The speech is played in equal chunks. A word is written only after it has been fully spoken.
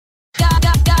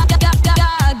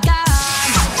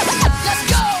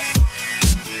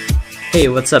Hey,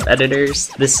 what's up editors?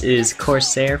 This is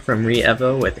Corsair from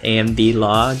Re-evo with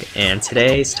AMVlog, and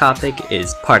today's topic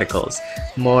is particles.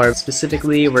 More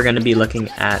specifically, we're going to be looking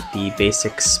at the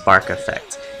basic spark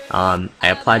effect. I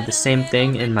applied the same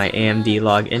thing in my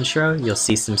AMVlog intro. You'll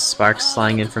see some sparks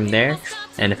flying in from there,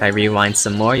 and if I rewind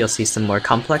some more, you'll see some more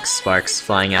complex sparks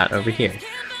flying out over here.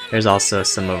 There's also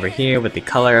some over here with the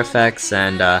color effects,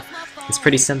 and it's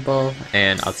pretty simple,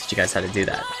 and I'll teach you guys how to do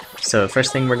that. So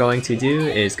first thing we're going to do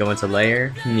is go into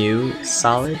Layer, New,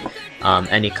 Solid.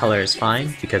 Any color is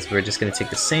fine because we're just going to take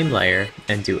the same layer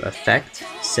and do Effect,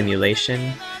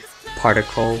 Simulation,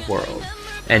 Particle World.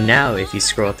 And now if you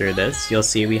scroll through this, you'll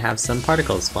see we have some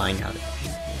particles flying out.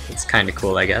 It's kind of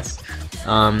cool, I guess.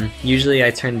 Usually I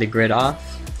turn the grid off,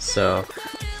 so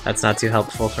that's not too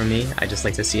helpful for me. I just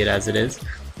like to see it as it is.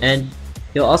 And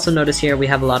you'll also notice here we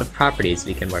have a lot of properties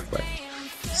we can work with.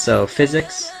 So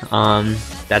physics,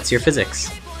 that's your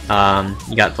physics.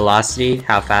 You got velocity,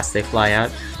 how fast they fly out,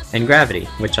 and gravity,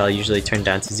 which I'll usually turn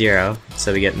down to 0,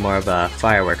 so we get more of a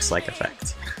fireworks-like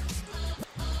effect.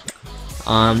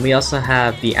 We also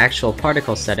have the actual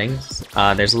particle settings.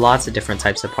 There's lots of different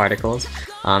types of particles.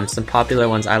 Some popular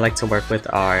ones I like to work with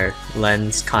are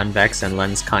lens convex and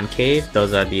lens concave.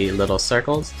 Those are the little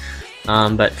circles.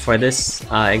 But for this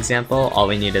example, all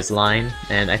we need is line,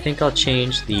 and I think I'll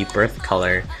change the birth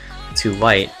color to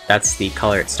white. That's the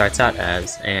color it starts out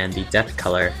as, and the death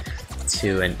color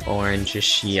to an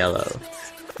orangish yellow.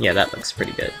 Yeah, that looks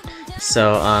pretty good.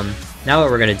 So now what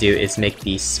we're going to do is make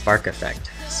the spark effect.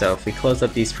 So if we close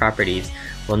up these properties,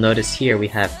 we'll notice here we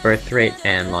have birth rate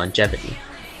and longevity.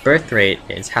 Birth rate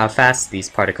is how fast these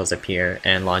particles appear,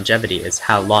 and longevity is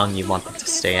how long you want them to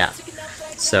stay out.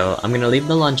 So I'm going to leave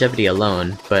the longevity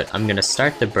alone, but I'm going to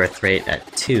start the birth rate at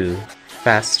 2,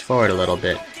 fast forward a little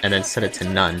bit, and then set it to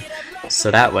none.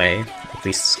 So that way, if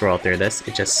we scroll through this,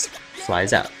 it just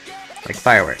flies out, like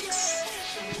fireworks.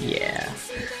 Yeah.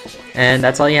 And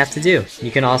that's all you have to do.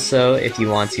 You can also, if you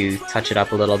want to touch it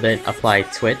up a little bit, apply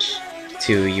Twitch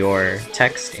to your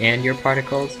text and your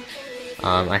particles.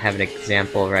 I have an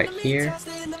example right here,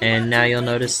 and now you'll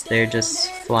notice they're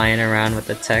just flying around with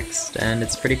the text, and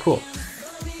it's pretty cool.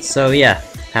 So yeah,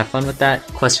 have fun with that.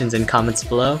 Questions and comments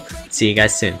below. See you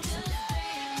guys soon.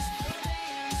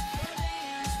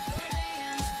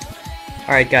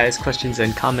 Alright guys, questions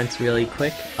and comments really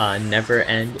quick. Never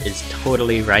end is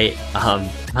totally right.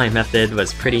 My method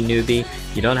was pretty newbie.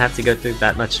 You don't have to go through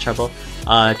that much trouble.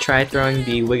 Try throwing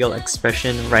the wiggle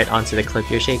expression right onto the clip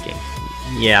you're shaking.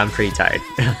 Yeah, I'm pretty tired.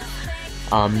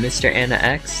 Mr. Anna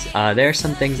X, there are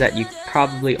some things that you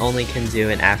probably only can do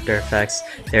in After Effects.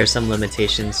 There are some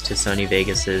limitations to Sony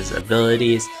Vegas's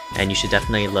abilities, and you should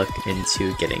definitely look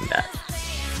into getting that.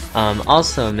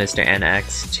 Also, Mr. Anna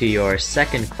X, to your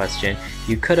second question,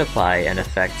 you could apply an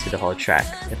effect to the whole track.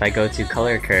 If I go to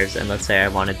color curves and let's say I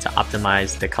wanted to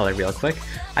optimize the color real quick,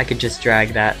 I could just drag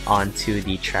that onto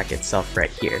the track itself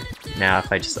right here. Now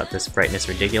if I just up this brightness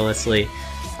ridiculously,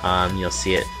 you'll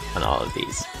see it on all of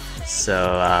these.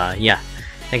 So yeah,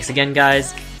 thanks again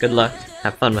guys, good luck,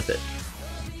 have fun with it.